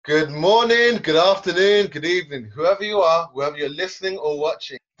Good morning, good afternoon, good evening, whoever you are, whoever you're listening or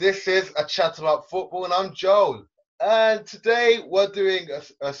watching. This is a chat about football, and I'm Joel. And today we're doing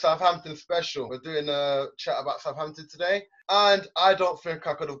a Southampton special. We're doing a chat about Southampton today. And I don't think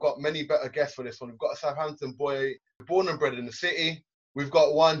I could have got many better guests for this one. We've got a Southampton boy born and bred in the city. We've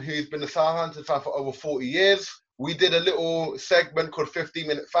got one who's been a Southampton fan for over 40 years. We did a little segment called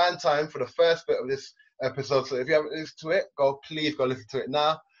 15-minute fan time for the first bit of this episode. So if you haven't listened to it, please go listen to it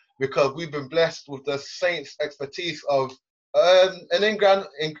now, because we've been blessed with the Saints' expertise of an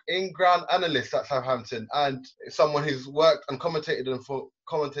in-ground analyst at Southampton and someone who's worked and commentated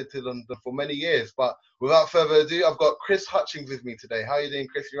on them for many years. But without further ado, I've got Chris Hutchings with me today. How are you doing,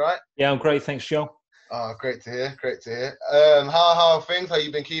 Chris? You right? Yeah, I'm great. Thanks, Joel. Great to hear. Great to hear. How are things? How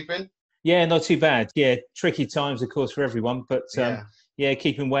you been keeping? Yeah, not too bad. Yeah, tricky times, of course, for everyone, but yeah,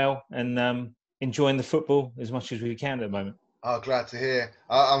 keeping well and enjoying the football as much as we can at the moment. Oh, glad to hear.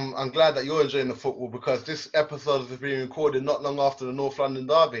 I'm glad that you're enjoying the football, because this episode has been recorded not long after the North London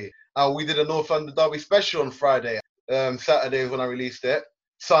derby. We did a North London derby special on Friday. Saturday is when I released it.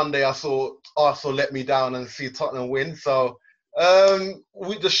 Sunday I saw Arsenal let me down and see Tottenham win. So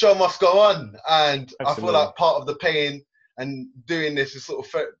the show must go on, and Absolutely. I feel like part of the pain and doing this is sort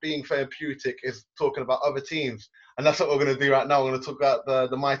of being therapeutic is talking about other teams, and that's what we're going to do right now. We're going to talk about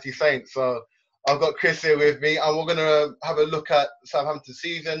the mighty Saints. So I've got Chris here with me, and we're going to have a look at Southampton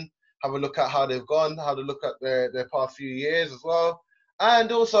season, have a look at how they've gone, how to look at their past few years as well,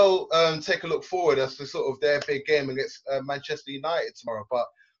 and also take a look forward as to sort of their big game against Manchester United tomorrow. But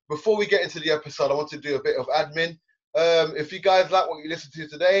before we get into the episode, I want to do a bit of admin. If you guys like what you listen to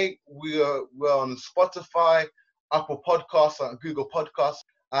today, we're on Spotify, Apple Podcasts, and Google Podcasts,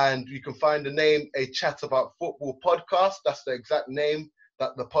 and you can find the name A Chat About Football Podcast. That's the exact name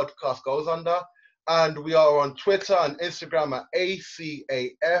that the podcast goes under. And we are on Twitter and Instagram at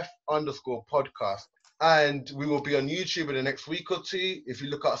ACAF_podcast. And we will be on YouTube in the next week or two. If you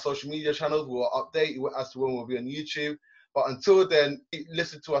look at our social media channels, we'll update you as to when we'll be on YouTube. But until then,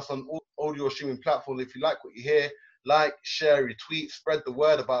 listen to us on all audio streaming platforms. If you like what you hear, like, share, retweet, spread the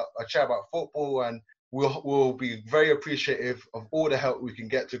word about a chat about football, and we'll be very appreciative of all the help we can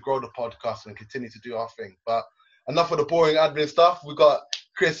get to grow the podcast and continue to do our thing. But enough of the boring admin stuff. We've got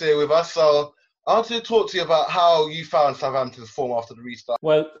Chris here with us. So I want to talk to you about how you found Southampton's form after the restart.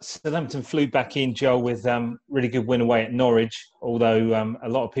 Well, Southampton flew back in, Joel, with really good win away at Norwich, although a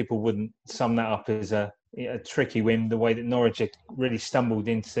lot of people wouldn't sum that up as a tricky win, the way that Norwich had really stumbled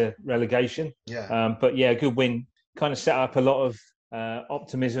into relegation. Yeah. But yeah, a good win. Kind of set up a lot of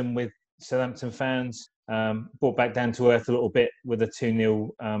optimism with Southampton fans, brought back down to earth a little bit with a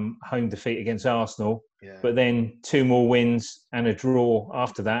 2-0 home defeat against Arsenal. Yeah. But then 2 more wins and a draw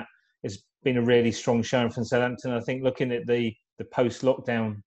after that. It's been a really strong showing from Southampton. I think looking at the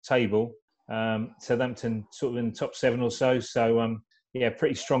post-lockdown table, Southampton sort of in the top 7 or so. So, yeah,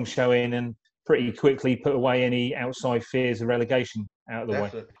 pretty strong showing, and pretty quickly put away any outside fears of relegation out of the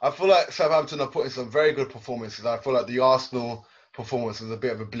way. I feel like Southampton are putting some very good performances. I feel like the Arsenal performance was a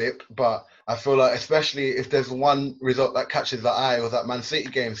bit of a blip, but I feel like especially if there's one result that catches the eye, it was that Man City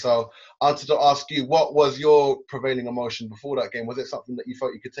game. So I wanted to ask you, what was your prevailing emotion before that game? Was it something that you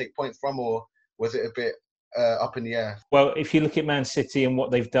felt you could take points from, or was it a bit up in the air? Well, if you look at Man City and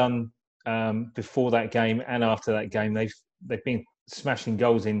what they've done before that game and after that game, they've been smashing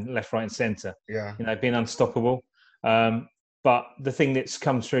goals in left, right, and centre. Yeah, been unstoppable. But the thing that's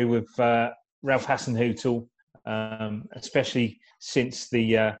come through with Ralph Hassenhuttl, especially since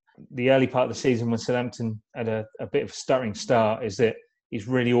the early part of the season when Southampton had a bit of a stuttering start, is that he's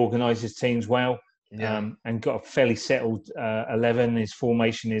really organised his teams well, and got a fairly settled 11. His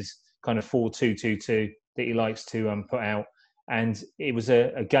formation is kind of 4-2-2-2 that he likes to put out. And it was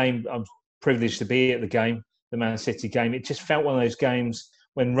a game, I'm privileged to be at the game, the Man City game. It just felt one of those games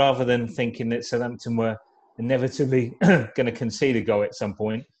when, rather than thinking that Southampton were inevitably going to concede a goal at some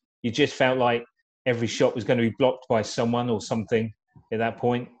point, you just felt like every shot was going to be blocked by someone or something at that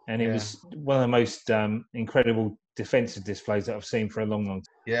point. And it was one of the most incredible defensive displays that I've seen for a long, long time.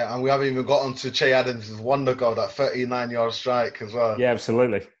 Yeah, and we haven't even got on to Che Adams' wonder goal, that 39-yard strike as well. Yeah,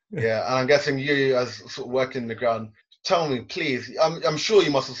 absolutely. Yeah, and I'm guessing you, as sort of working the ground, tell me, please, I'm sure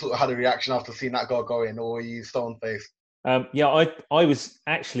you must have sort of had a reaction after seeing that goal go in, or were you stone-faced? Yeah, I was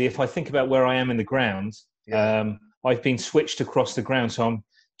actually, if I think about where I am in the ground, I've been switched across the ground, so I'm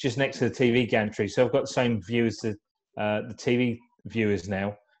just next to the TV gantry, so I've got the same view as the TV viewers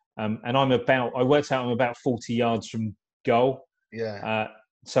now, and I worked out I'm about 40 yards from goal. Yeah.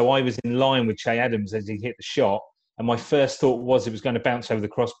 So I was in line with Che Adams as he hit the shot, and my first thought was it was going to bounce over the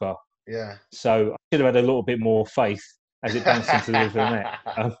crossbar. Yeah. So I should have had a little bit more faith as it bounced into the roof of the net.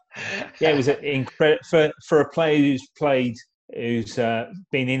 Yeah, it was incredible for a player who's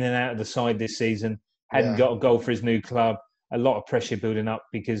been in and out of the side this season, hadn't got a goal for his new club, a lot of pressure building up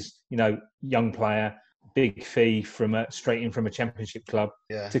because, young player, big fee straight in from a championship club,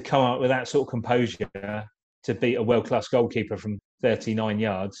 to come up with that sort of composure to beat a world-class goalkeeper from 39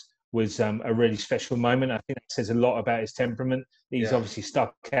 yards was a really special moment. I think that says a lot about his temperament. He's obviously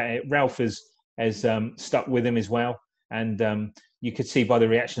stuck at it. Ralph has stuck with him as well. And you could see by the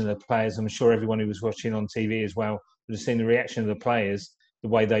reaction of the players, I'm sure everyone who was watching on TV as well would have seen the reaction of the players, the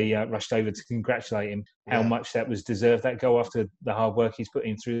way they rushed over to congratulate him, how much that was deserved, that goal, after the hard work he's put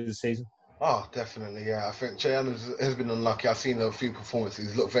in through the season. Oh, definitely, yeah. I think Cheyan has been unlucky. I've seen a few performances.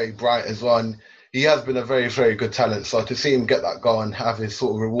 He's looked very bright as well. And he has been a very, very good talent. So to see him get that goal and have his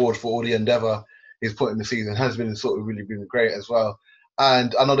sort of reward for all the endeavour he's put in the season has been sort of really been great as well.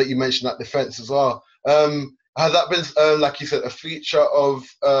 And I know that you mentioned that defence as well. Has that been, like you said, a feature of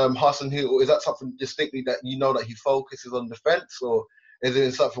Hassenhuttl? Is that something distinctly that that he focuses on defence, or is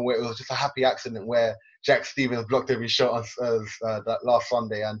it something where it was just a happy accident where Jack Stevens blocked every shot on that last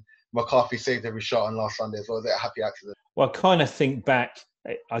Sunday and McCarthy saved every shot on last Sunday as well? Is it a happy accident? Well, I kind of think back.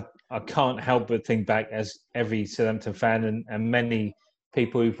 I can't help but think back, as every Southampton fan and many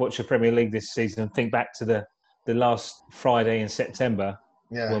people who've watched the Premier League this season think back to the last Friday in September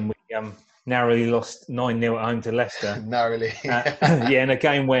when we narrowly lost 9-0 at home to Leicester. Narrowly. In a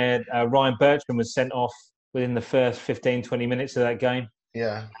game where Ryan Bertrand was sent off within the first 15, 20 minutes of that game.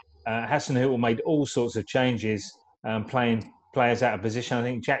 Yeah. Hassenhuttl made all sorts of changes, playing players out of position. I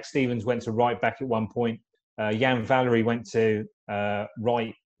think Jack Stevens went to right back at one point. Jan Valery went to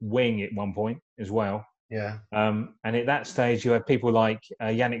right wing at one point as well. Yeah. And at that stage, you had people like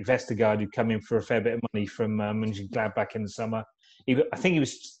Yannick Vestergaard, who'd come in for a fair bit of money from Mönchengladbach in the summer. I think he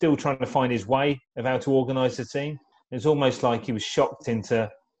was still trying to find his way of how to organise the team. It was almost like he was shocked into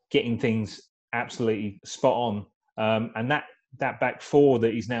getting things absolutely spot on. And that back four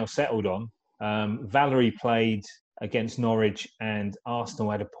that he's now settled on, Valery played against Norwich and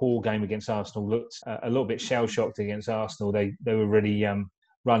Arsenal, had a poor game against Arsenal, looked a little bit shell-shocked against Arsenal. They were really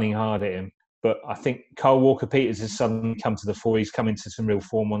running hard at him. But I think Kyle Walker-Peters has suddenly come to the fore. He's come into some real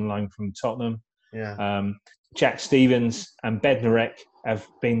form on loan from Tottenham. Yeah. Jack Stevens and Bednarek have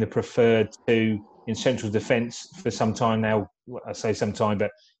been the preferred two in central defence for some time now. I say some time,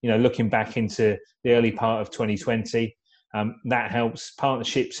 but looking back into the early part of 2020, that helps.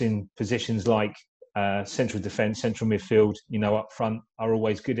 Partnerships in positions like central defence, central midfield, up front, are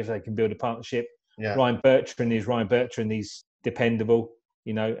always good if they can build a partnership. Yeah. Ryan Bertrand is Ryan Bertrand. He's dependable,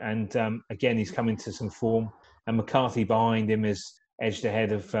 and again, he's come into some form. And McCarthy behind him is edged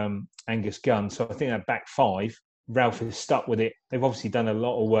ahead of Angus Gunn. So I think that back five, Ralph has stuck with it. They've obviously done a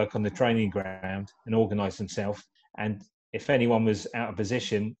lot of work on the training ground and organised themselves. And if anyone was out of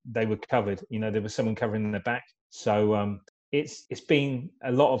position, they were covered. There was someone covering their back. So it's been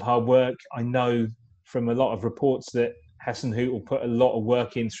a lot of hard work. I know from a lot of reports that Hassenhuttl put a lot of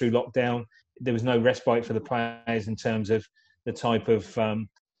work in through lockdown. There was no respite for the players in terms of the type of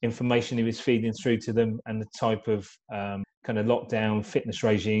information he was feeding through to them and the type of kind of lockdown fitness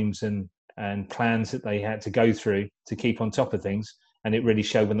regimes and plans that they had to go through to keep on top of things. And it really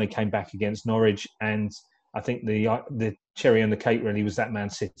showed when they came back against Norwich. And I think the cherry on the cake really was that Man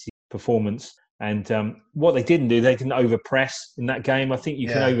City performance. And what they didn't do, they didn't overpress in that game. I think you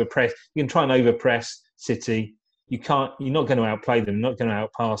can overpress. You can try and overpress City. You can't. You're not going to outplay them. You're not going to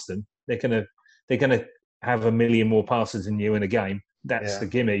outpass them. They're going to have a million more passes than you in a game. That's the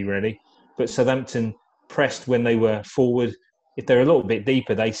gimme, really. But Southampton pressed when they were forward. If they're a little bit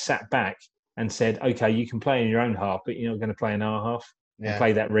deeper, they sat back and said, "Okay, you can play in your own half, but you're not going to play in our half." And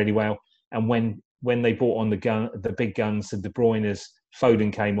play that really well. And when they brought on the big guns, the De Bruyne's,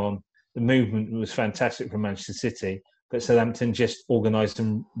 Foden came on. The movement was fantastic from Manchester City, but Southampton just organised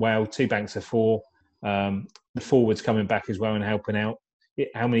them well. Two banks of four. The forwards coming back as well and helping out.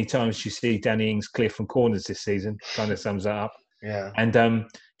 How many times do you see Danny Ings clear from corners this season? Kind of sums that up. Yeah. And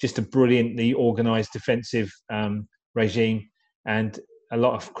just a brilliantly organised defensive regime. And a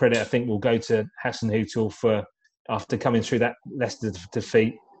lot of credit, I think, will go to Hassenhuttl for, after coming through that Leicester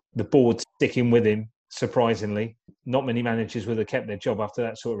defeat, the board sticking with him, surprisingly. Not many managers would have kept their job after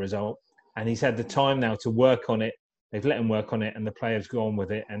that sort of result. And he's had the time now to work on it. They've let him work on it and the players go on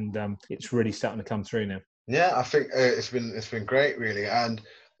with it. And it's really starting to come through now. Yeah, I think it's been great, really. And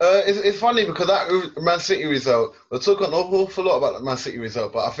it's funny because that Man City result, we're talking an awful lot about the Man City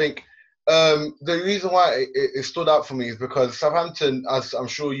result, but I think the reason why it stood out for me is because Southampton, as I'm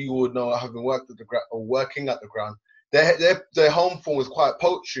sure you would know, having worked at working at the ground, their home form was quite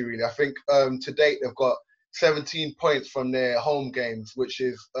poultry, really. I think to date they've got 17 points from their home games, which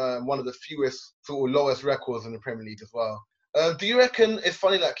is one of the fewest sort of lowest records in the Premier League as well. Do you reckon, it's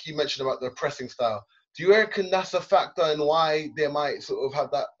funny like you mentioned about the pressing style, do you reckon that's a factor in why they might sort of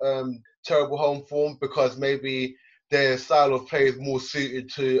have that terrible home form? Because maybe their style of play is more suited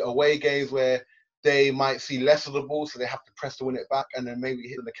to away games where they might see less of the ball, so they have to press to win it back and then maybe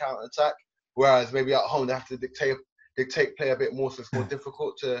hit the counter attack. Whereas maybe at home they have to dictate play a bit more, so it's more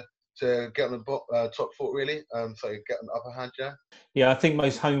difficult to get on the top foot, really. So get on the upper hand, yeah. Yeah, I think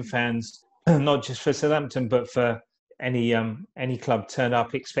most home fans, not just for Southampton, but for any club, turn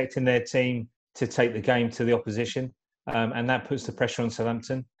up expecting their team to take the game to the opposition, and that puts the pressure on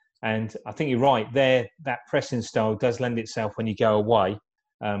Southampton. And I think you're right there. That pressing style does lend itself when you go away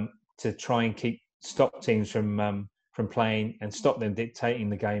to try and stop teams from playing and stop them dictating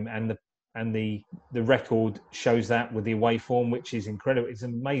the game. And the record shows that with the away form, which is incredible. It's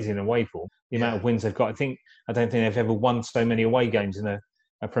amazing away form. The amount of wins they've got. I don't think they've ever won so many away games in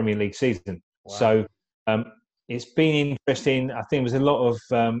a Premier League season. Wow. So it's been interesting. I think there was a lot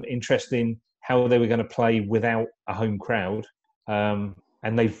of interest in how they were going to play without a home crowd.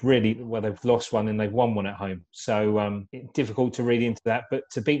 And they've lost one and they've won one at home. So it's difficult to read into that. But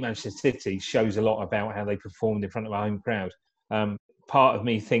to beat Manchester City shows a lot about how they performed in front of a home crowd. Part of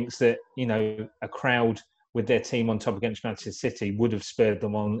me thinks that, a crowd with their team on top against Manchester City would have spurred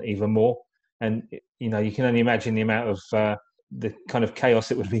them on even more. And, you can only imagine the amount of the kind of chaos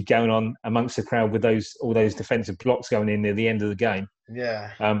that would be going on amongst the crowd with all those defensive blocks going in near the end of the game.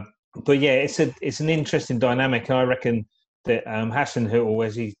 Yeah. But yeah, it's an interesting dynamic. And I reckon that Hassenhuttl,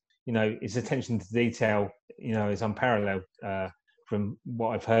 as he, his attention to detail, is unparalleled from what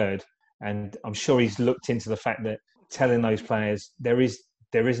I've heard. And I'm sure he's looked into the fact that telling those players there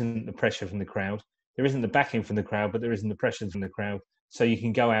isn't the pressure from the crowd, there isn't the backing from the crowd, but there isn't the pressure from the crowd. So you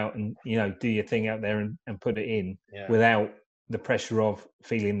can go out and do your thing out there and put it in without the pressure of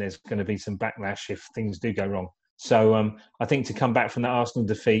feeling there's going to be some backlash if things do go wrong. So I think to come back from that Arsenal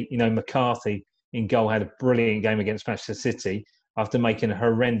defeat, McCarthy in goal had a brilliant game against Manchester City after making a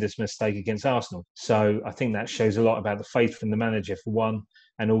horrendous mistake against Arsenal. So I think that shows a lot about the faith from the manager for one,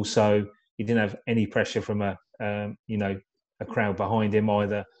 and also he didn't have any pressure from a crowd behind him,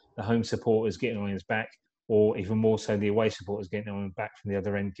 either the home supporters getting on his back or even more so the away supporters getting on his back from the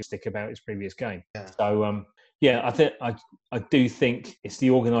other end, stick about his previous game. Yeah. So I do think it's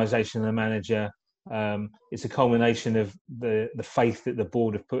the organisation of the manager. It's a culmination of the faith that the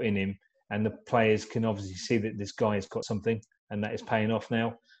board have put in him, and the players can obviously see that this guy has got something, and that is paying off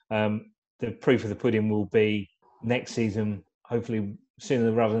now. The proof of the pudding will be next season, hopefully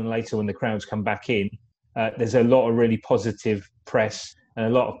sooner rather than later when the crowds come back in. There's a lot of really positive press and a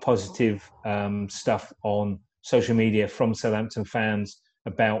lot of positive stuff on social media from Southampton fans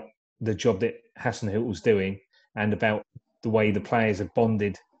about the job that Hassenhuttl's doing and about the way the players have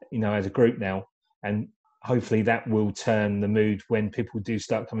bonded, as a group now. And hopefully that will turn the mood when people do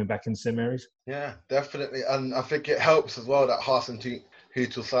start coming back in St Mary's. Yeah, definitely. And I think it helps as well that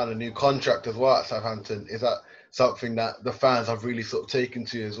Hassenhuttl signed a new contract as well at Southampton. Is that something that the fans have really sort of taken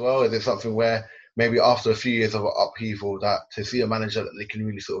to as well? Is it something where maybe after a few years of upheaval, that to see a manager that they can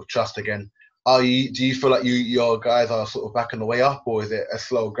really sort of trust again? Do you feel like your guys are sort of back on the way up, or is it a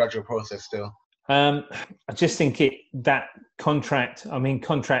slow, gradual process still? I just think that contracts,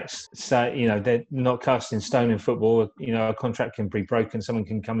 they're not cast in stone in football. A contract can be broken. Someone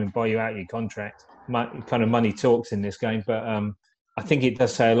can come and buy you out your contract. Kind of money talks in this game. But I think it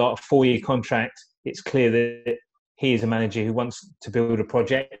does say a lot. A 4-year contract, it's clear that he is a manager who wants to build a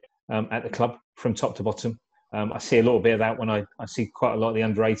project at the club from top to bottom. I see a little bit of that when I see quite a lot of the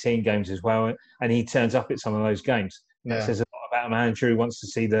under-18 games as well. And he turns up at some of those games. And that says a lot about a manager who wants to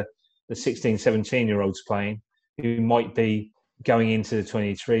see the 16, 17-year-olds playing, who might be going into the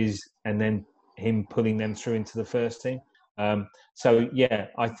 23s and then him pulling them through into the first team. I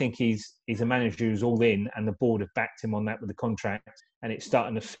think he's a manager who's all in, and the board have backed him on that with the contract. And it's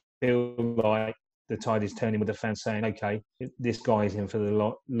starting to feel like the tide is turning with the fans saying, okay, this guy is in for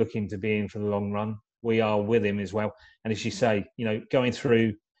looking to be in for the long run. We are with him as well. And as you say, going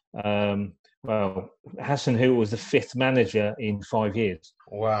through, Hassenhuttl was the 5th manager in 5 years.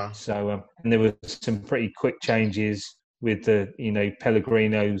 Wow. So, and there were some pretty quick changes with the,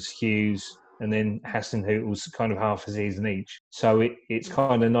 Pellegrino's, Hughes, and then Hassenhuttl's kind of half a season each. So it's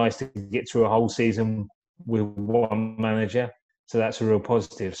kind of nice to get through a whole season with one manager. So that's a real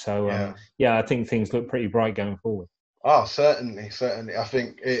positive. So, I think things look pretty bright going forward. Oh, certainly. I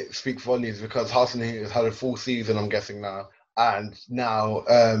think it speaks volumes because Hassenhuttl has had a full season, I'm guessing now. And now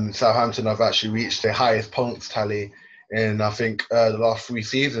Southampton have actually reached their highest points tally in, I think, the last 3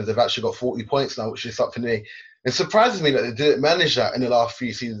 seasons. They've actually got 40 points now, which is something it surprises me that they didn't manage that in the last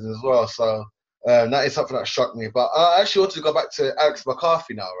 3 seasons as well. So that is something that struck me. But I actually want to go back to Alex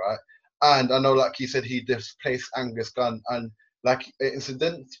McCarthy now, right? And I know, like you said, he displaced Angus Gunn. And like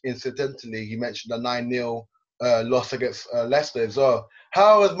incidentally, you mentioned a 9-0 loss against Leicester as well.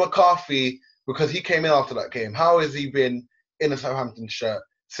 How has McCarthy, because he came in after that game, how has he been in a Southampton shirt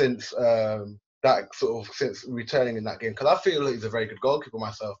since since returning in that game? Because I feel like he's a very good goalkeeper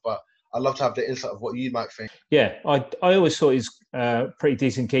myself, but I'd love to have the insight of what you might think. Yeah, I always thought he's a pretty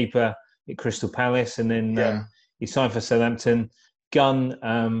decent keeper at Crystal Palace, and then he signed for Southampton. Gunn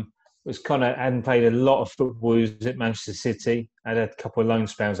was hadn't played a lot of football. He was at Manchester City, had a couple of loan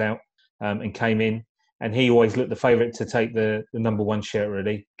spells out, and came in. And he always looked the favourite to take the number 1 shirt,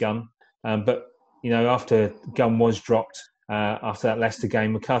 really, Gunn. But after Gunn was dropped after that Leicester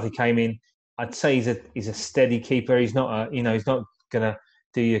game, McCarthy came in. I'd say he's a steady keeper. He's not he's not gonna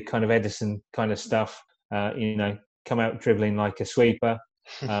do your kind of Edison kind of stuff. Come out dribbling like a sweeper.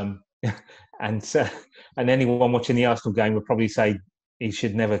 And anyone watching the Arsenal game would probably say he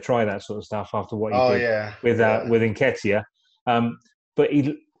should never try that sort of stuff after what he did with Nketiah. But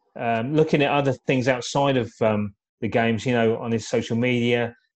he, looking at other things outside of the games, on his social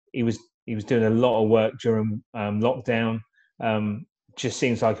media, he was doing a lot of work during lockdown. Just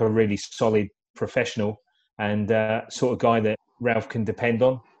seems like a really solid professional and sort of guy that Ralph can depend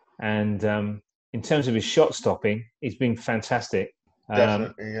on. And in terms of his shot stopping, he's been fantastic.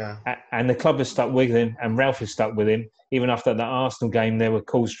 Definitely, yeah. And the club has stuck with him, and Ralph has stuck with him. Even after that Arsenal game, there were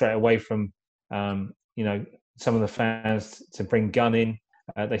calls straight away from, some of the fans to bring Gunn in.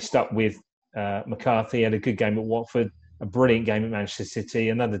 They stuck with McCarthy. Had a good game at Watford, a brilliant game at Manchester City,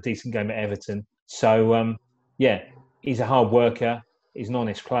 another decent game at Everton. So, he's a hard worker. He's an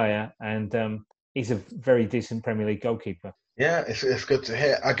honest player, and he's a very decent Premier League goalkeeper. Yeah, it's good to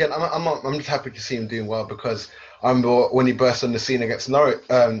hear. Again, I'm just happy to see him doing well, because I remember when he burst on the scene against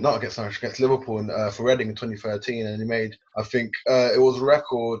against Liverpool for Reading in 2013, and he made, I think it was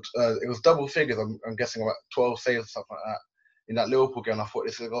record, it was double figures. I'm guessing about 12 saves or something like that in that Liverpool game. I thought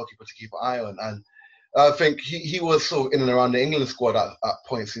this is a goalkeeper to keep an eye on, and I think he was sort of in and around the England squad at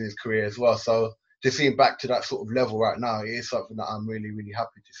points in his career as well. So to see him back to that sort of level right now, it is something that I'm really, really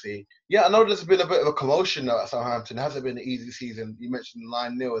happy to see. Yeah, I know there's been a bit of a commotion now at Southampton. It hasn't been an easy season. You mentioned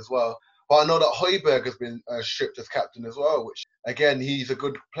 9-0 as well. But I know that Højbjerg has been stripped as captain as well, which, again, he's a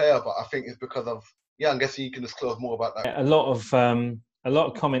good player, but I think it's because of, I'm guessing you can disclose more about that. A lot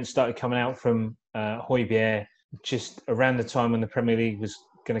of comments started coming out from Højbjerg just around the time when the Premier League was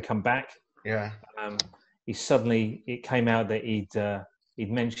going to come back. Yeah. It came out that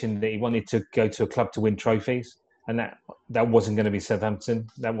he'd mentioned that he wanted to go to a club to win trophies, and that wasn't going to be Southampton.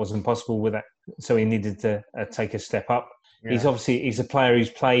 That wasn't possible with that. So he needed to take a step up. Yeah. He's a player who's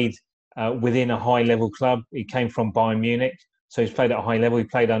played within a high level club. He came from Bayern Munich, so he's played at a high level. He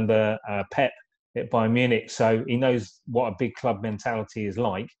played under Pep at Bayern Munich, so he knows what a big club mentality is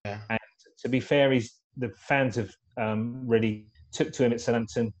like. Yeah. And to be fair, the fans have really took to him at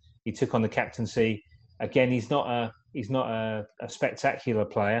Southampton. He took on the captaincy. Again, he's not a spectacular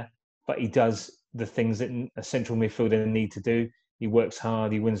player, but he does the things that a central midfielder need to do. He works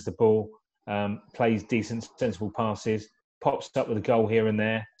hard, he wins the ball, plays decent, sensible passes, pops up with a goal here and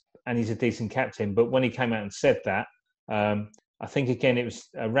there, and he's a decent captain. But when he came out and said that, I think, again, it was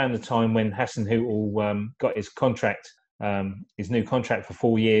around the time when Hassenhuttl got his contract, his new contract for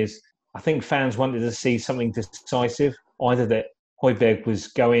 4 years. I think fans wanted to see something decisive, either that Højbjerg was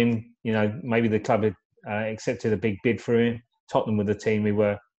going, maybe the club had accepted a big bid for him. Tottenham were the team who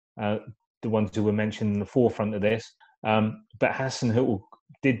were the ones who were mentioned in the forefront of this. But Hassenhuttl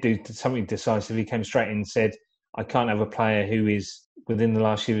did do something decisive. He came straight in and said, I can't have a player who is within the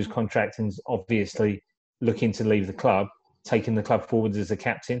last year of his contract and is obviously looking to leave the club, taking the club forwards as a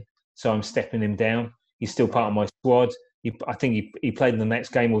captain. So I'm stepping him down. He's still part of my squad. I think he played in the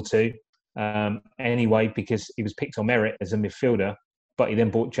next game or two anyway, because he was picked on merit as a midfielder, but he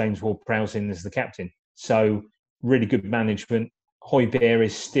then brought James Ward-Prowse in as the captain. So really good management. Højbjerg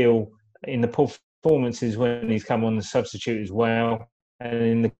is still in the performances when he's come on the substitute as well, and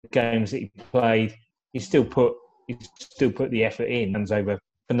in the games that he played, he still put the effort in. Hands over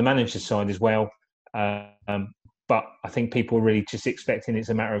from the manager's side as well. But I think people are really just expecting it's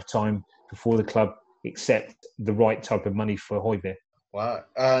a matter of time before the club accept the right type of money for Højbjerg. Wow.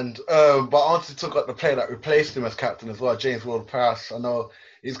 And but I want to talk about the player that replaced him as captain as well, James Ward-Prowse. I know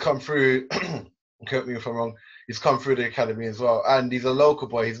he's come through, correct me if I'm wrong, he's come through the academy as well. And he's a local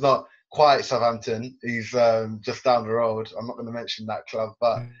boy. He's not quite Southampton. He's just down the road. I'm not going to mention that club,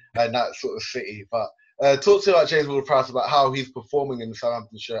 but in that sort of city. But Talk to about James Ward-Prowse about how he's performing in the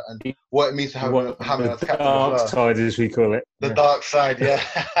Southampton shirt and what it means to have him the as captain as dark well. side, as we call it. The dark side, yeah.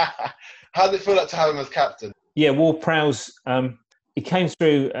 How does it feel like to have him as captain? Yeah, Ward-Prowse, he came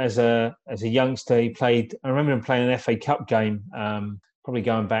through as a youngster. He played. I remember him playing an FA Cup game, probably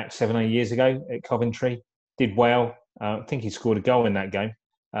going back 7-8 years ago at Coventry. Did well. I think he scored a goal in that game.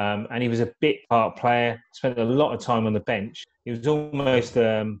 And he was a bit part player. Spent a lot of time on the bench. He was almost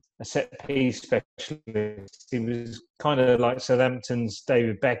a set piece specialist. He was kind of like Southampton's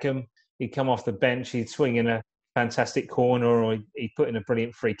David Beckham. He'd come off the bench. He'd swing in a fantastic corner, or he'd put in a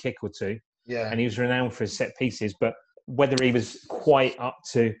brilliant free kick or two. Yeah. And he was renowned for his set pieces. But whether he was quite up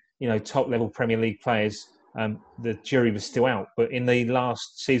to top level Premier League players, the jury was still out. But in the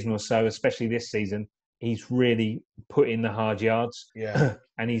last season or so, especially this season, he's really put in the hard yards. Yeah.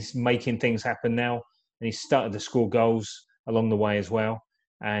 And he's making things happen now. And he's started to score goals along the way as well.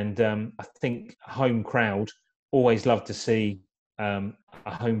 And I think home crowd always love to see a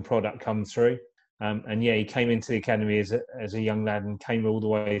home product come through. And yeah, he came into the academy as a young lad and came all the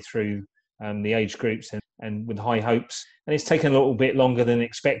way through the age groups and with high hopes. And it's taken a little bit longer than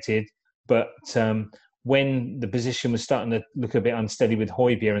expected. But when the position was starting to look a bit unsteady with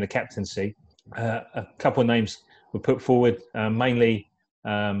Højbjerg in the captaincy, a couple of names were put forward, mainly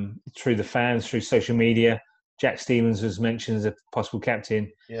through the fans, through social media. Jack Stevens was mentioned as a possible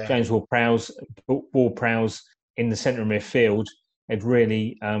captain. Yeah. James Ward-Prowse in the centre of midfield had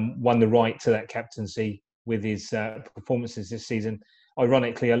really won the right to that captaincy with his performances this season.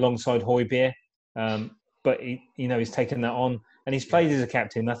 Ironically, alongside Højbjerg, but he's taken that on and he's played as a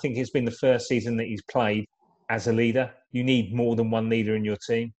captain. I think it's been the first season that he's played as a leader. You need more than one leader in your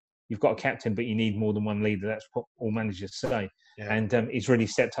team. You've got a captain, but you need more than one leader. That's what all managers say. Yeah. And he's really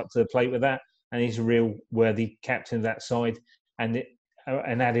stepped up to the plate with that. And he's a real worthy captain of that side. And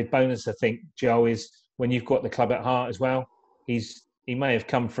an added bonus, I think, Joe, is when you've got the club at heart as well. He may have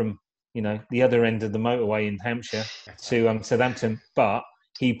come from the other end of the motorway in Hampshire to Southampton, but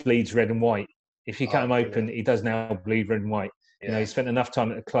he bleeds red and white. If you cut him open, he does now bleed red and white. Yeah. He spent enough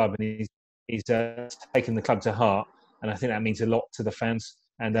time at the club, and he's taken the club to heart. And I think that means a lot to the fans.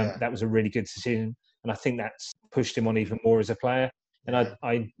 And that was a really good decision. And I think that's pushed him on even more as a player. And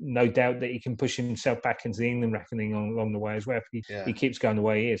I no doubt that he can push himself back into the England reckoning along the way as well if he keeps going the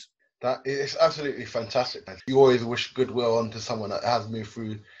way he is. That is absolutely fantastic. You always wish goodwill onto someone that has moved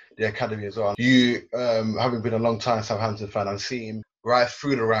through the academy as well. You, having been a long time Southampton fan, and seeing him rise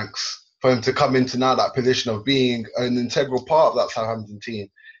through the ranks, for him to come into now that position of being an integral part of that Southampton team,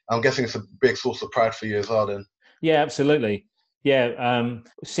 I'm guessing it's a big source of pride for you as well then. Yeah, absolutely. Yeah,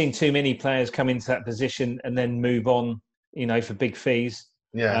 seen too many players come into that position and then move on, for big fees.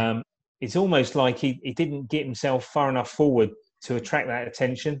 Yeah. It's almost like he didn't get himself far enough forward to attract that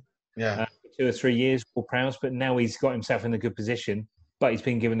attention. Yeah. 2 or 3 years for Prowse, but now he's got himself in a good position, but he's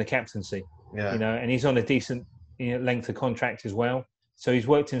been given the captaincy. Yeah. And he's on a decent length of contract as well. So he's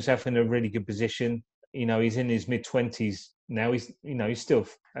worked himself in a really good position. He's in his mid-20s now. He's still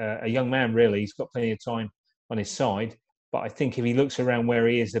a young man, really. He's got plenty of time on his side. But I think if he looks around where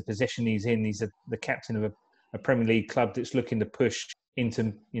he is, the position he's in, he's the captain of a Premier League club that's looking to push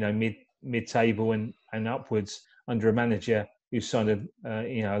into mid-table and upwards under a manager who's signed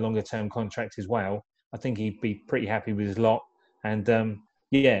a longer-term contract as well. I think he'd be pretty happy with his lot. And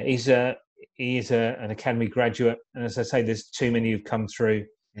he is an academy graduate. And as I say, there's too many who've come through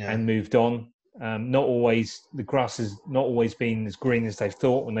and moved on. Not always, the grass has not always been as green as they've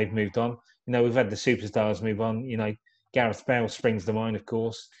thought when they've moved on. We've had the superstars move on. Gareth Bale springs to mind, of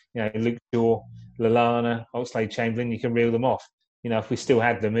course. Luke Shaw, Lallana, Oxlade-Chamberlain, you can reel them off. If we still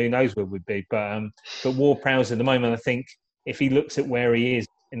had them, who knows where we'd be. But Ward-Prowse at the moment, I think, if he looks at where he is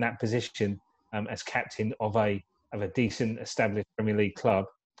in that position as captain of a decent established Premier League club,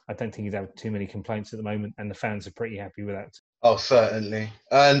 I don't think he'd have too many complaints at the moment, and the fans are pretty happy with that. Oh, certainly.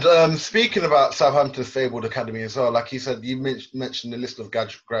 And speaking about Southampton's fabled academy as well, like you said, you mentioned the list of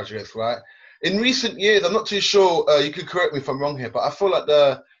graduates, right? In recent years, I'm not too sure, you could correct me if I'm wrong here, but I feel like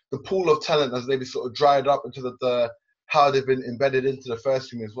the pool of talent has maybe sort of dried up into the how they've been embedded into the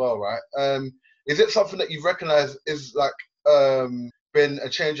first team as well, right? Is it something that you've recognised is been a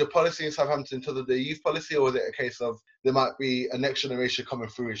change of policy in Southampton to the youth policy, or is it a case of there might be a next generation coming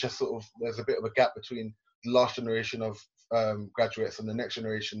through? It's just sort of, there's a bit of a gap between the last generation of graduates and the next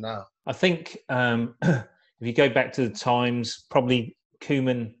generation now? I think if you go back to the times, probably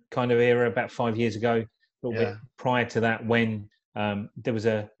Koeman kind of era about 5 years ago, a little bit prior to that, when there was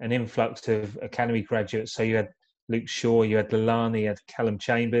an influx of academy graduates. So you had Luke Shaw, you had Lallana, you had Callum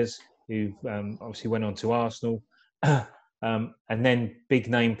Chambers, who obviously went on to Arsenal. And then big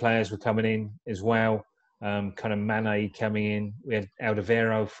name players were coming in as well. kind of Mane coming in. We had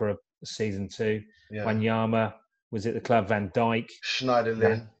Alderweireld for a season 2. Yeah. Wanyama was at the club. Van Dijk,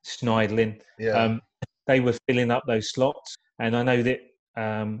 Schneidlin. Yeah. They were filling up those slots, and I know that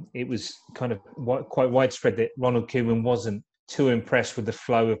it was kind of quite widespread that Ronald Koeman wasn't too impressed with the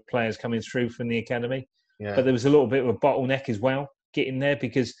flow of players coming through from the academy. Yeah. But there was a little bit of a bottleneck as well getting there,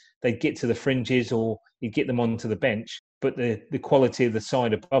 because they'd get to the fringes or you'd get them onto the bench, but the quality of the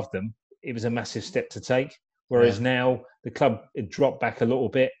side above them, it was a massive step to take. Whereas now the club had dropped back a little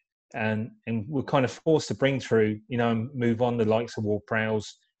bit, and we're kind of forced to bring through, and move on the likes of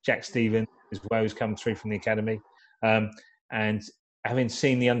Ward-Prowse, Jack Stevens as well, who's come through from the academy. And having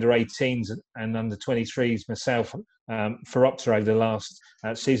seen the under-18s and under-23s myself for Opta over the last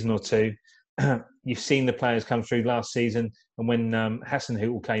season or two, you've seen the players come through last season. And when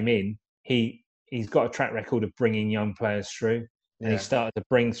Hassenhuttl came in, he's got a track record of bringing young players through. And he started to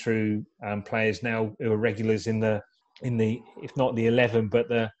bring through players now who are regulars in the if not the 11, but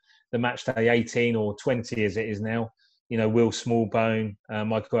the match day 18 or 20 as it is now. Will Smallbone,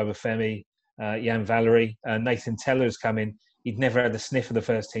 Michael Obafemi, Jan Valery, Nathan Teller's come in. He'd never had the sniff of the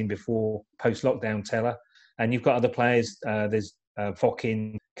first team before post-lockdown, Teller. And you've got other players. There's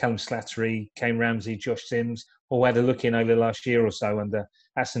Vokin, Callum Slattery, Kane Ramsey, Josh Sims, all had a look in over the last year or so under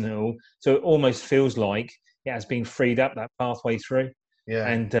Hassenhuttl. So it almost feels like it has been freed up, that pathway through. Yeah.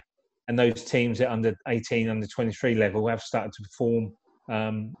 And those teams at under 18, under 23 level have started to perform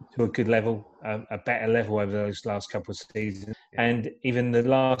to a good level, a better level over those last couple of seasons. Yeah. And even the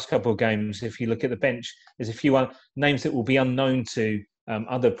last couple of games, if you look at the bench, there's a few names that will be unknown to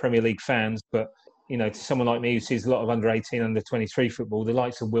other Premier League fans, but to someone like me who sees a lot of under 18, under 23 football, the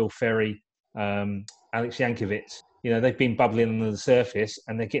likes of Will Ferry, Alex Yankovic, they've been bubbling under the surface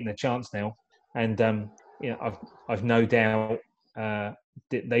and they're getting a chance now. And I've no doubt that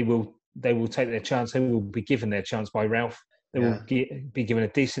they will take their chance. They will be given their chance by Ralph. They will be given a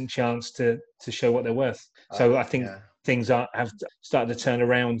decent chance to show what they're worth. So I think things have started to turn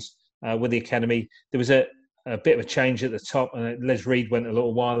around with the academy. There was a bit of a change at the top. Les Reed went a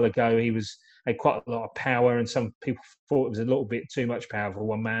little while ago. He had quite a lot of power, and some people thought it was a little bit too much power for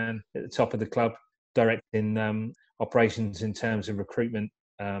one man at the top of the club, directing operations in terms of recruitment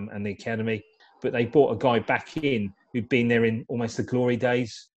and the academy. But they brought a guy back in who'd been there in almost the glory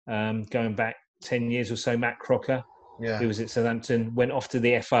days, going back 10 years or so, Matt Crocker, who was at Southampton, went off to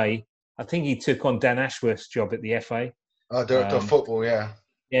the FA. I think he took on Dan Ashworth's job at the FA. Oh, director of football, yeah.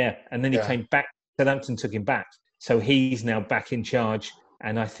 Yeah, and then he came back. Southampton took him back. So he's now back in charge.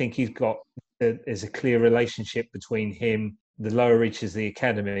 And I think there's a clear relationship between him, the lower reaches of the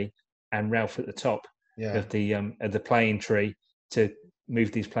academy, and Ralph at the top of the playing tree to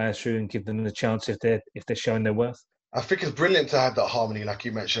move these players through and give them the chance if they're showing their worth. I think it's brilliant to have that harmony, like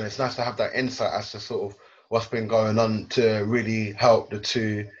you mentioned. It's nice to have that insight as to sort of what's been going on to really help the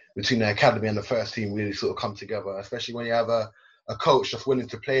two between the academy and the first team really sort of come together, especially when you have a coach that's willing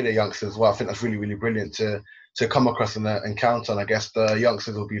to play the youngsters as well. I think that's really, really brilliant to come across and encounter. And I guess the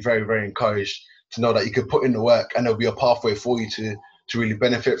youngsters will be very, very encouraged to know that you could put in the work and there'll be a pathway for you to really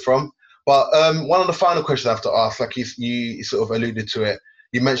benefit from. But one of the final questions I have to ask, like you sort of alluded to it,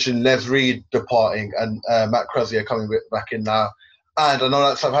 you mentioned Les Reed departing and Matt Crozier coming back in now. And I know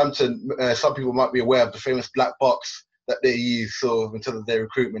that Southampton, some people might be aware of the famous black box that they use sort of in terms of their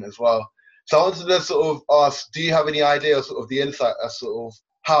recruitment as well. So I wanted to sort of ask, do you have any idea of sort of the insight as sort of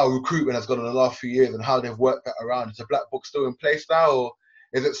how recruitment has gone in the last few years and how they've worked that around? Is the black box still in place now, or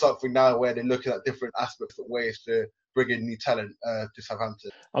is it something now where they're looking at different aspects of ways to bring in new talent to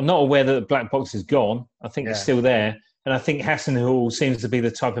Southampton? I'm not aware that the black box is gone. I think it's still there. And I think Hassenhuttl seems to be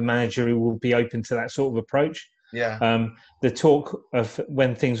the type of manager who will be open to that sort of approach. Yeah. The talk of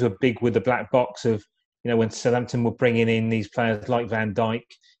when things were big with the black box of, when Southampton were bringing in these players like Van Dijk,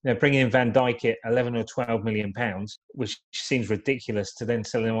 bringing in Van Dijk at 11 or 12 million pounds, which seems ridiculous to then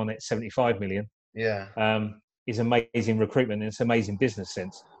sell him on at 75 million. Is amazing recruitment and it's amazing business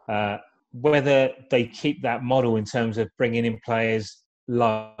sense. Whether they keep that model in terms of bringing in players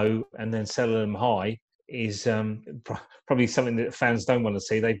low and then selling them high is probably something that fans don't want to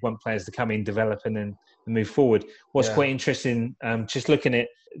see. They want players to come in, develop and then move forward. What's quite interesting, just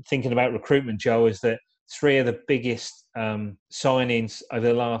thinking about recruitment, Joe, is that three of the biggest signings over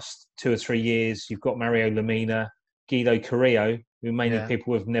the last 2 or 3 years, you've got Mario Lemina, Guido Carrillo, who many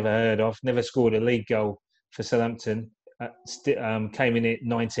people have never heard of, never scored a league goal for Southampton, came in at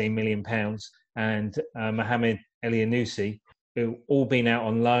 £19 million, and Mohamed Elianusi, who all been out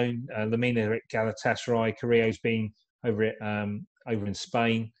on loan. Lemina at Galatasaray, Carrillo's been over in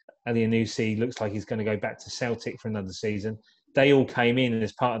Spain. Elianusi looks like he's going to go back to Celtic for another season. they all came in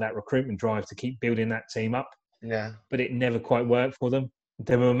as part of that recruitment drive to keep building that team up. Yeah. But it never quite worked for them.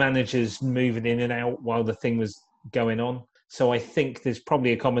 There were managers moving in and out while the thing was going on. So I think there's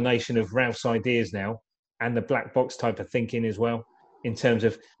probably a combination of Ralph's ideas now and the black box type of thinking as well, in terms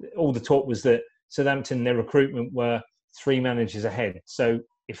of all the talk was that Southampton, their recruitment were 3 managers ahead. So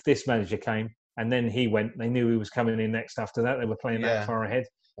if this manager came and then he went, they knew he was coming in next after that. They were playing that far ahead.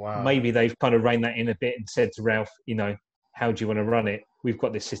 Wow. Maybe they've kind of reined that in a bit and said to Ralph, how do you want to run it? We've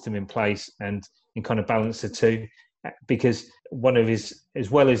got this system in place and kind of balance the two. Because one of his,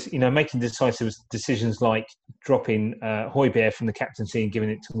 as well as, making decisive decisions like dropping Højbjerg from the captaincy and giving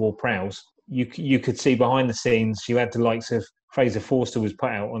it to Ward-Prowse, you could see behind the scenes, you had the likes of Fraser Forster was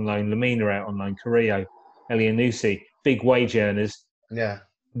put out on loan, Lamina out on loan, Carrillo, Elianusi, big wage earners,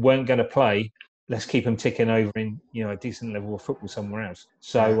 weren't going to play. Let's keep them ticking over in, a decent level of football somewhere else.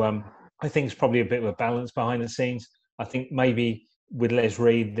 So I think it's probably a bit of a balance behind the scenes. I think maybe with Les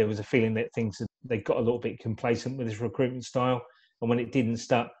Reed, there was a feeling that they got a little bit complacent with his recruitment style. And when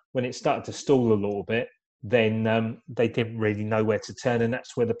it started to stall a little bit, then they didn't really know where to turn. And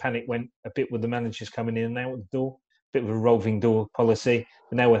that's where the panic went a bit with the managers coming in and out the door, a bit of a revolving door policy.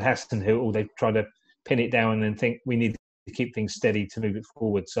 But now with Hassenhuttl, they've tried to pin it down and think we need to keep things steady to move it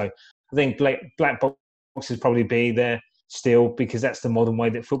forward. So I think black boxes probably be there still, because that's the modern way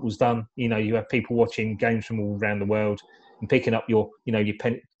that football's done. You have people watching games from all around the world and picking up your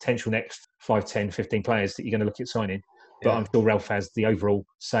potential next 5, 10, 15 players that you're going to look at signing. But I'm sure Ralph has the overall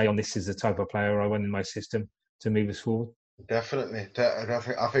say on this is the type of player I want in my system to move us forward. Definitely.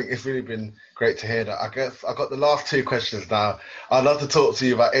 I think it's really been great to hear that. I guess I got the last 2 questions now. I'd love to talk to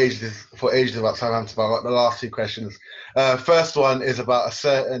you about ages about Southampton, but I got the last 2 questions. First one is about a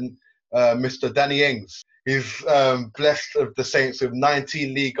certain Mr. Danny Ings. He's blessed of the Saints with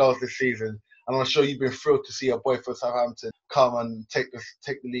 19 league goals this season. And I'm sure you've been thrilled to see your boy for Southampton come and take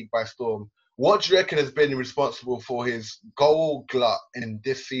the league by storm. What do you reckon has been responsible for his goal glut in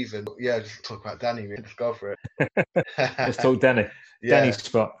this season? Yeah, just talk about Danny. Let's go for it. Let's talk Danny. Danny's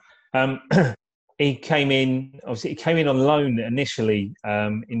spot. He came in on loan initially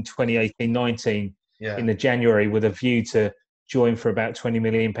in 2018-19 in the January with a view to join for about £20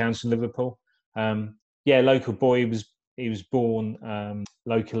 million from Liverpool. Local boy. He was born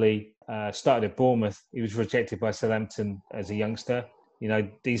locally, started at Bournemouth. He was rejected by Southampton as a youngster.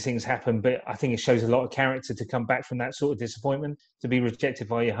 These things happen, but I think it shows a lot of character to come back from that sort of disappointment, to be rejected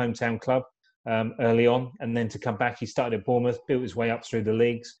by your hometown club early on, and then to come back. He started at Bournemouth, built his way up through the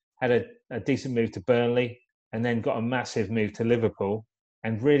leagues, had a decent move to Burnley, and then got a massive move to Liverpool.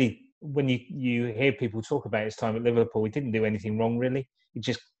 And really, when you hear people talk about his time at Liverpool, he didn't do anything wrong, really. He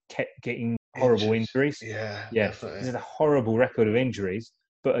just kept getting horrible injuries. Yeah, definitely. He had a horrible record of injuries.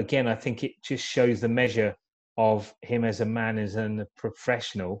 But again, I think it just shows the measure of him as a man, as a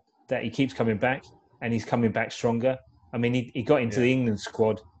professional, that he keeps coming back, and he's coming back stronger. I mean, he got into the England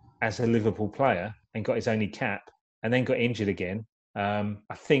squad as a Liverpool player and got his only cap, and then got injured again. I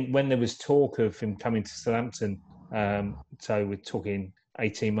think when there was talk of him coming to Southampton, so we're talking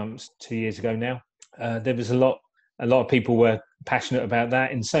 18 months, 2 years ago now, there was a lot of people were passionate about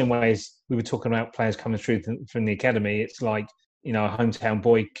that. In the same way as we were talking about players coming through from the academy, it's like, a hometown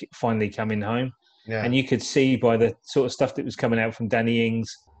boy finally coming home. Yeah. And you could see by the sort of stuff that was coming out from Danny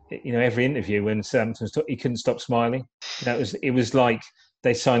Ings, every interview when Southampton was he couldn't stop smiling. It was like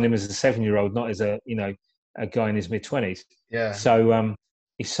they signed him as a 7-year-old, not as a guy in his mid-20s. Yeah. So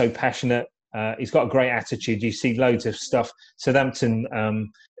he's so passionate. He's got a great attitude. You see loads of stuff. Southampton,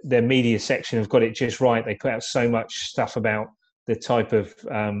 their media section have got it just right. They put out so much stuff about the type of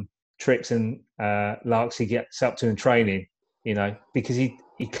tricks and larks he gets up to in training, because he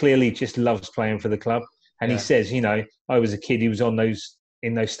clearly just loves playing for the club. And he says, I was a kid who was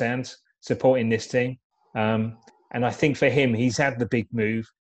in those stands supporting this team. And I think for him, he's had the big move.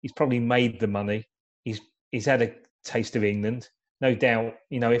 He's probably made the money. He's had a taste of England. No doubt,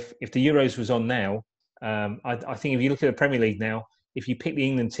 if the Euros was on now, I think if you look at the Premier League now, if you pick the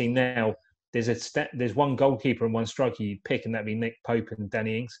England team now, there's one goalkeeper and one striker you'd pick, and that'd be Nick Pope and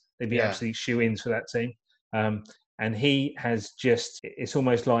Danny Ings. They'd be absolute shoe-ins for that team. And he has it's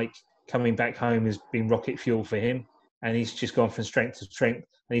almost like coming back home has been rocket fuel for him. And he's just gone from strength to strength.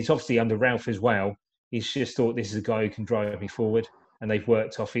 And he's obviously under Ralph as well. He's just thought, this is a guy who can drive me forward. And they've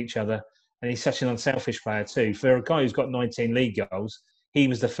worked off each other. And he's such an unselfish player too. For a guy who's got 19 league goals, he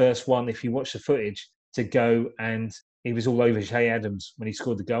was the first one, if you watch the footage, to go, and he was all over Shay Adams when he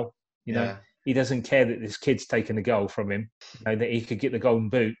scored the goal. He doesn't care that this kid's taken the goal from him, that he could get the golden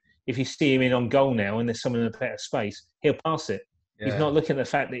boot. If you see him in on goal now and there's someone in a better space, he'll pass it. Yeah. He's not looking at the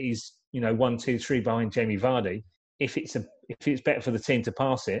fact that he's, 1, 2, 3 behind Jamie Vardy. if it's better for the team to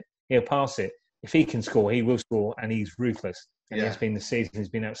pass it, he'll pass it. If he can score, he will score, and he's ruthless. And he has been this season. He's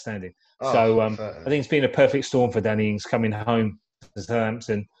been outstanding. So I think it's been a perfect storm for Danny Ings coming home to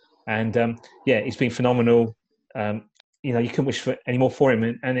Southampton, and he's been phenomenal. You couldn't wish for any more for him.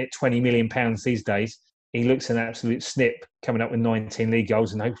 And at £20 million these days, he looks an absolute snip, coming up with 19 league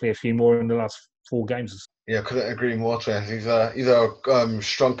goals and hopefully a few more in the last 4 games. Yeah, couldn't agree more, Trent. He's a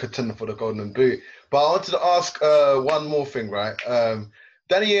strong contender for the Golden Boot. But I wanted to ask one more thing, right?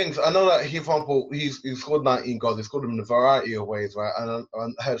 Danny Ings, I know that he, for example, he's scored 19 goals. He's scored them in a variety of ways, right? And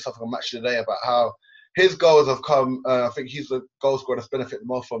I heard something on Match Today about how his goals have come. I think he's the goal scorer that's benefited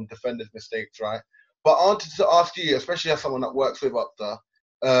most from defenders' mistakes, right? But I wanted to ask you, especially as someone that works with Opta,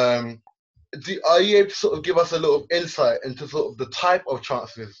 are you able to sort of give us a little insight into sort of the type of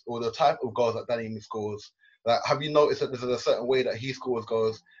chances or the type of goals that Danny Ings scores? Like, have you noticed that there's a certain way that he scores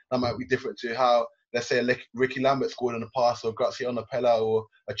goals that might be different to how, let's say, Ricky Lambert scored in the past, or Graziano Pella, or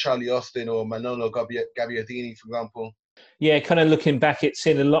a Charlie Austin, or Manolo Gabbiadini, for example? Yeah, kind of looking back,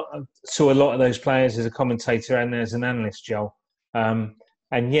 saw a lot of those players as a commentator and as an analyst, Joel.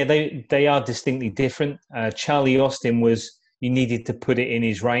 And yeah, they are distinctly different. Charlie Austin you needed to put it in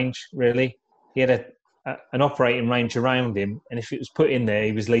his range, really. He had an operating range around him, and if it was put in there,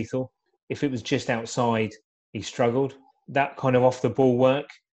 he was lethal. If it was just outside, he struggled. That kind of off-the-ball work,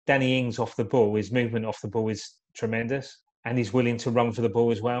 Danny Ings off the ball, his movement off the ball is tremendous, and he's willing to run for the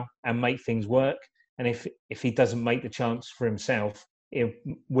ball as well and make things work. And if he doesn't make the chance for himself, he'll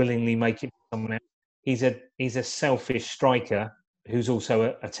willingly make it for someone else. He's a selfish striker who's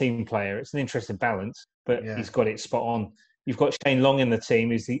also a team player. It's an interesting balance, but he's got it spot on. You've got Shane Long in the team,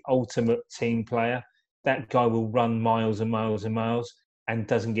 who's the ultimate team player. That guy will run miles and miles and miles and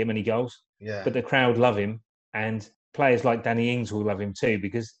doesn't get many goals. Yeah. But the crowd love him, and players like Danny Ings will love him too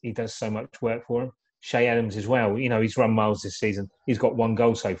because he does so much work for them. Shea Adams as well. He's run miles this season. He's got 1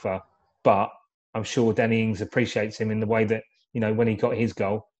 goal so far. But I'm sure Danny Ings appreciates him in the way that, when he got his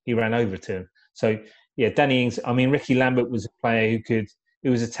goal, he ran over to him. So, yeah, Danny Ings, Ricky Lambert was a player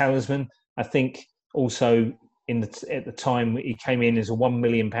who was a talisman. I think also at the time he came in as a £1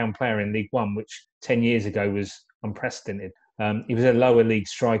 million player in League One, which 10 years ago was unprecedented. He was a lower league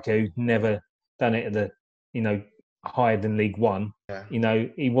striker who'd never done it at the, higher than League One. Yeah.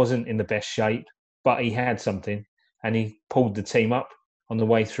 He wasn't in the best shape, but he had something, and he pulled the team up on the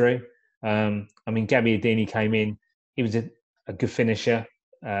way through. Gabbiadini came in. He was a good finisher,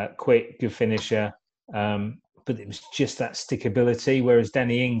 quick, good finisher, but it was just that stickability. Whereas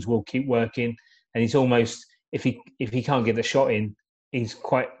Danny Ings will keep working, and he's almost, if he can't get the shot in, he's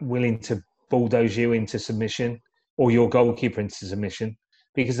quite willing to bulldoze you into submission or your goalkeeper into submission,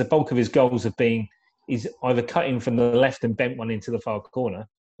 because the bulk of his goals have been he's either cutting from the left and bent one into the far corner,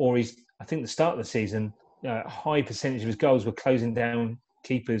 or I think the start of the season, a high percentage of his goals were closing down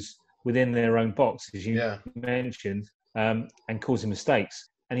keepers within their own box, as you mentioned, and causing mistakes.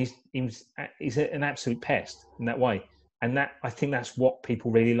 And he's an absolute pest in that way. And I think that's what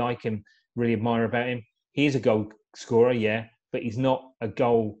people really like and really admire about him. He is a goal scorer, yeah, but he's not a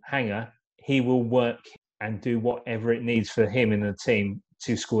goal hanger. He will work and do whatever it needs for him and the team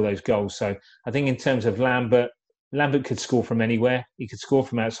to score those goals. So I think in terms of Lambert could score from anywhere. He could score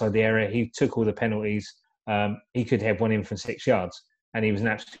from outside the area. He took all the penalties. He could have one in from 6 yards, and he was an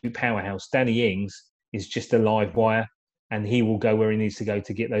absolute powerhouse. Danny Ings is just a live wire, and he will go where he needs to go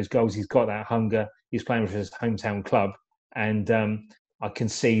to get those goals. He's got that hunger. He's playing for his hometown club, and I can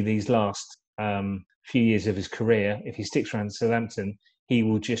see these last few years of his career, if he sticks around Southampton, he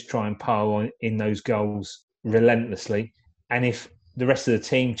will just try and pile on in those goals relentlessly. And if the rest of the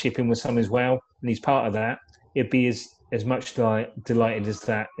team chip in with some as well, and he's part of that, it'd be as much delighted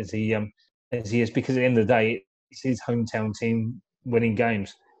as he is, because at the end of the day, it's his hometown team winning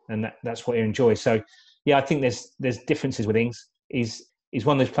games, and that's what he enjoys. So, yeah, I think there's differences with Ings. He's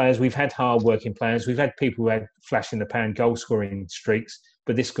one of those players. We've had hard-working players. We've had people who had flash-in-the-pan goal-scoring streaks,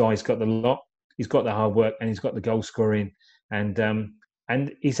 but this guy's got the lot. He's got the hard work and he's got the goal-scoring, and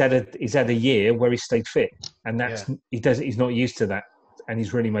he's had a year where he stayed fit, and he's not used to that, and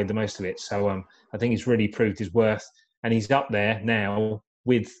he's really made the most of it. So I think he's really proved his worth, and he's up there now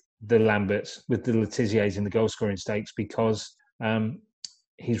with the Lamberts, with the Letiziers in the goal-scoring stakes, because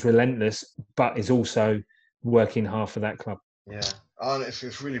he's relentless, but is also working hard for that club. Yeah, and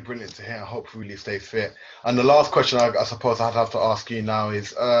it's really brilliant to hear. I hope he really stays fit. And the last question I suppose I'd have to ask you now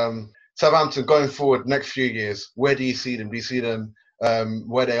is, Southampton going forward next few years, where do you see them? Do you see them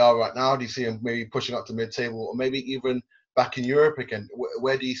where they are right now? Do you see them maybe pushing up to mid-table, or maybe even back in Europe again?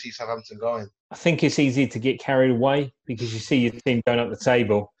 Where do you see Southampton going? I think it's easy to get carried away because you see your team going up the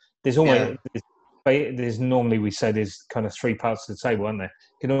table. There's almost there's normally, we say there's kind of three parts of the table, aren't there?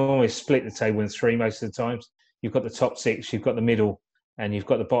 You can always split the table in three most of the times. You've got the top six, you've got the middle, and you've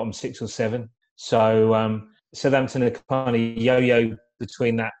got the bottom 6 or 7. So Southampton are kind of yo-yo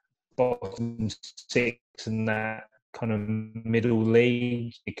between that bottom 6 and that kind of middle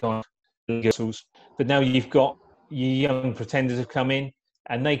league. But now you've got your young pretenders have come in,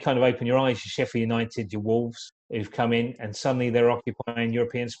 and they kind of open your eyes. Your Sheffield United, your Wolves, who've come in, and suddenly they're occupying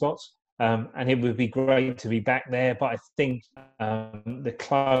European spots. And it would be great to be back there. But I think the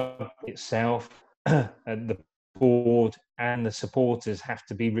club itself, and the board and the supporters have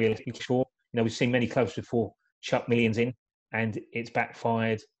to be realistic. Sure, we've seen many clubs before chuck millions in, and it's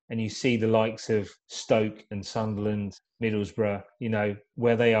backfired. And you see the likes of Stoke and Sunderland, Middlesbrough,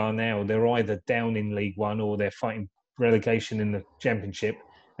 where they are now. They're either down in League One or they're fighting relegation in the Championship.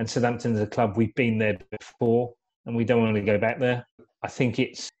 And Southampton is a club, we've been there before, and we don't want to go back there. I think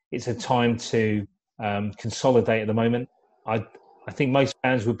it's a time to consolidate at the moment. I think most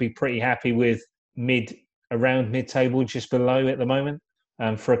fans would be pretty happy with around mid-table, just below at the moment,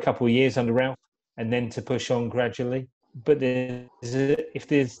 for a couple of years under Ralph, and then to push on gradually. But there's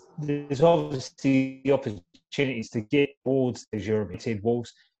obviously opportunities to get towards those European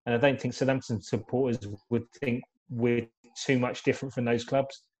walls, and I don't think Southampton supporters would think we're too much different from those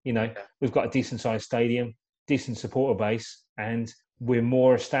clubs. We've got a decent-sized stadium, decent supporter base, and we're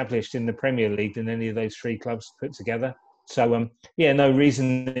more established in the Premier League than any of those three clubs put together. So, no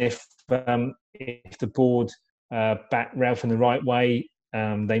reason if the board back Ralph in the right way,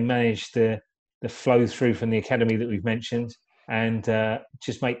 they managed the flow through from the academy that we've mentioned, and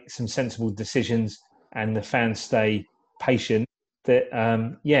just make some sensible decisions, and the fans stay patient. That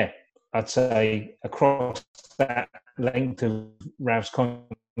I'd say across that length of Ralph's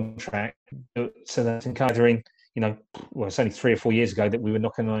contract, so that's considering, it's only 3 or 4 years ago that we were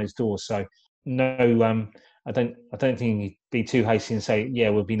knocking on his door. So no, I don't think you'd be too hasty and say,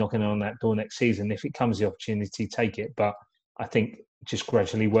 we'll be knocking on that door next season. If it comes the opportunity, take it. But I think just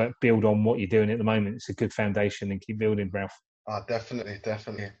gradually build on what you're doing at the moment. It's a good foundation, and keep building, Ralph. Definitely.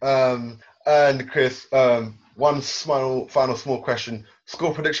 And Chris, one final small question.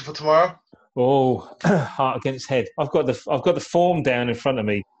 Score prediction for tomorrow? Oh, heart against head. I've got the form down in front of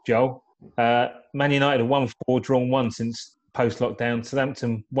me, Joel. Man United have won 4, drawn 1 since post-lockdown.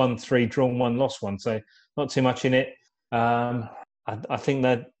 Southampton won 3, drawn 1, lost 1. So not too much in it. I think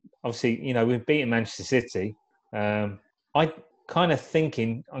that obviously, we've beaten Manchester City. I'm kind of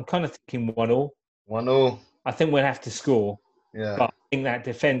thinking 1-1. 1-1. I think we'll have to score. Yeah. But I think that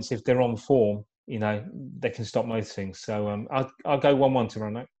defence, if they're on form, they can stop most things. So I'll go 1-1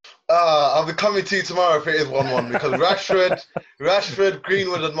 tomorrow night. I'll be coming to you tomorrow if it is 1-1 because Rashford,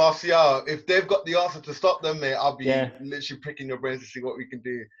 Greenwood, and Martial, if they've got the answer to stop them, mate, I'll be literally picking your brains to see what we can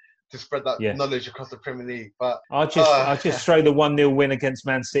do to spread that knowledge across the Premier League. But I'll just throw the 1-0 win against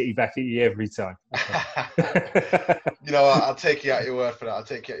Man City back at you every time. I'll take you at your word for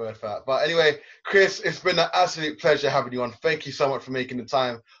that. But anyway, Chris, it's been an absolute pleasure having you on. Thank you so much for making the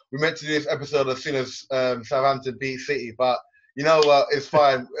time. We meant to do this episode as soon as Southampton beat City, but you know what? It's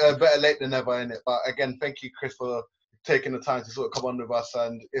fine. Better late than never, innit? But again, thank you, Chris, for taking the time to sort of come on with us,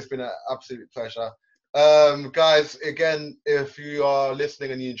 and it's been an absolute pleasure. Guys, again, if you are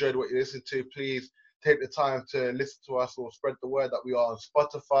listening and you enjoyed what you listened to, please take the time to listen to us or spread the word that we are on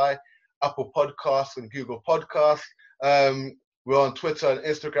Spotify, Apple Podcasts, and Google Podcasts. We're on Twitter and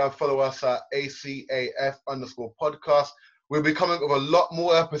Instagram. Follow us at ACAF_podcast. We'll be coming with a lot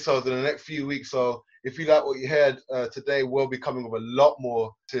more episodes in the next few weeks. So if you like what you heard today, we'll be coming with a lot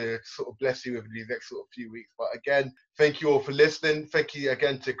more to sort of bless you with these next sort of few weeks. But again, thank you all for listening. Thank you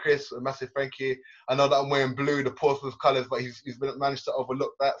again to Chris. A massive thank you. I know that I'm wearing blue, the Portsmouth colours, but he's managed to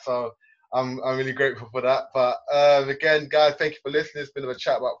overlook that. So I'm really grateful for that. But again, guys, thank you for listening. It's been a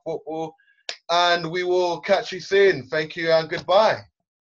chat about football. And we will catch you soon. Thank you and goodbye.